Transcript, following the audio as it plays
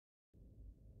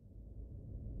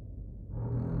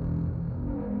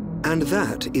And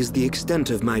that is the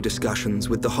extent of my discussions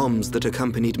with the Homs that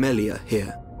accompanied Melia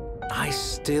here. I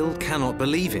still cannot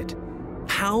believe it.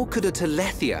 How could a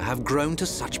Telethia have grown to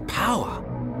such power?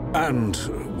 And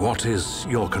what is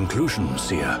your conclusion,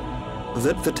 Seer?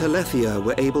 That the Telethia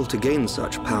were able to gain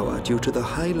such power due to the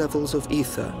high levels of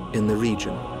ether in the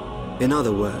region. In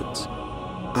other words,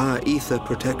 our ether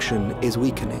protection is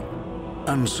weakening.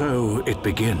 And so it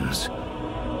begins.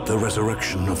 The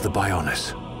resurrection of the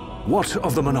Bionis. What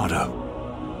of the Monado?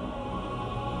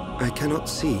 I cannot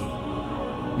see.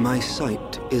 My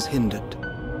sight is hindered.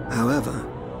 However...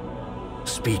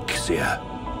 Speak, Seer.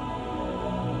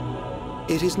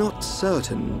 It is not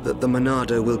certain that the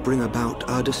Monado will bring about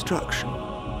our destruction.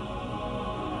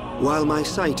 While my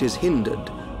sight is hindered,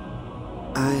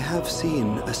 I have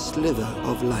seen a slither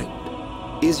of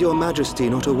light. Is your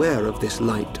Majesty not aware of this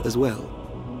light as well?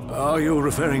 Are you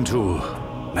referring to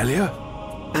Melia?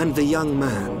 And the young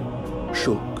man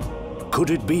shook. Could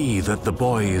it be that the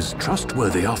boy is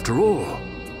trustworthy after all?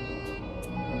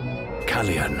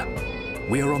 Kallian,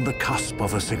 we are on the cusp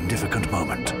of a significant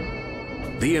moment.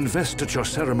 The investiture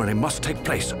ceremony must take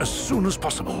place as soon as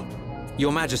possible.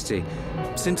 Your Majesty,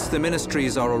 since the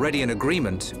ministries are already in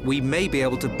agreement, we may be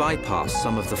able to bypass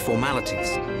some of the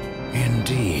formalities.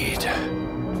 Indeed.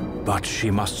 But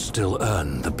she must still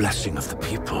earn the blessing of the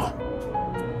people.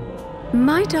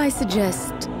 Might I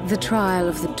suggest the trial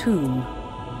of the tomb?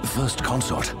 First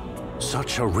Consort,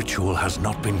 such a ritual has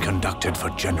not been conducted for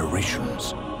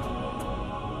generations.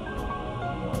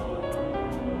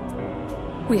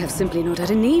 We have simply not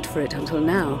had a need for it until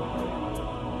now.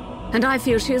 And I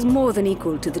feel she is more than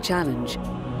equal to the challenge.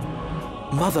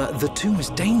 Mother, the tomb is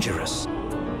dangerous.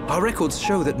 Our records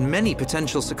show that many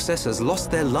potential successors lost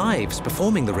their lives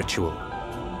performing the ritual.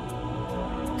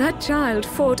 That child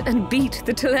fought and beat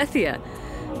the Telethia.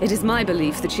 It is my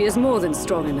belief that she is more than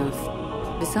strong enough.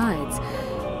 Besides,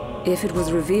 if it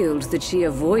was revealed that she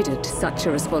avoided such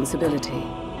a responsibility,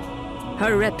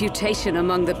 her reputation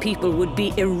among the people would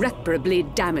be irreparably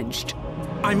damaged.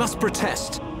 I must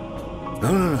protest.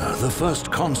 No, the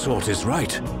First Consort is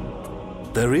right.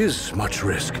 There is much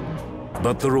risk,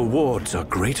 but the rewards are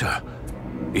greater.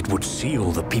 It would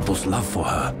seal the people's love for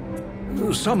her.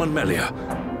 Summon Melia.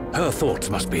 Her thoughts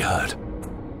must be heard.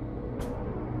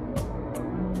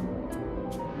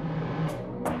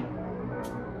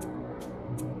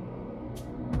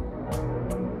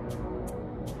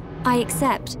 I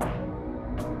accept.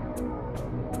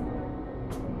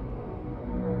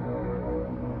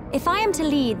 If I am to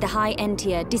lead the High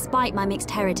Entia despite my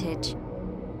mixed heritage,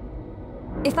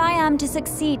 if I am to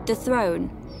succeed the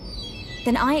throne,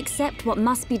 then I accept what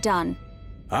must be done.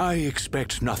 I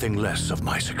expect nothing less of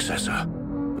my successor.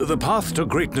 The path to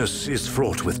greatness is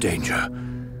fraught with danger.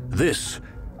 This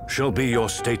shall be your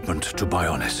statement to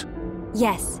Bionis.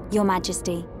 Yes, Your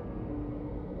Majesty.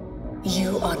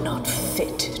 You are not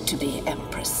fit to be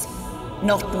Empress.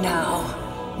 Not now,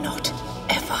 not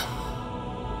ever.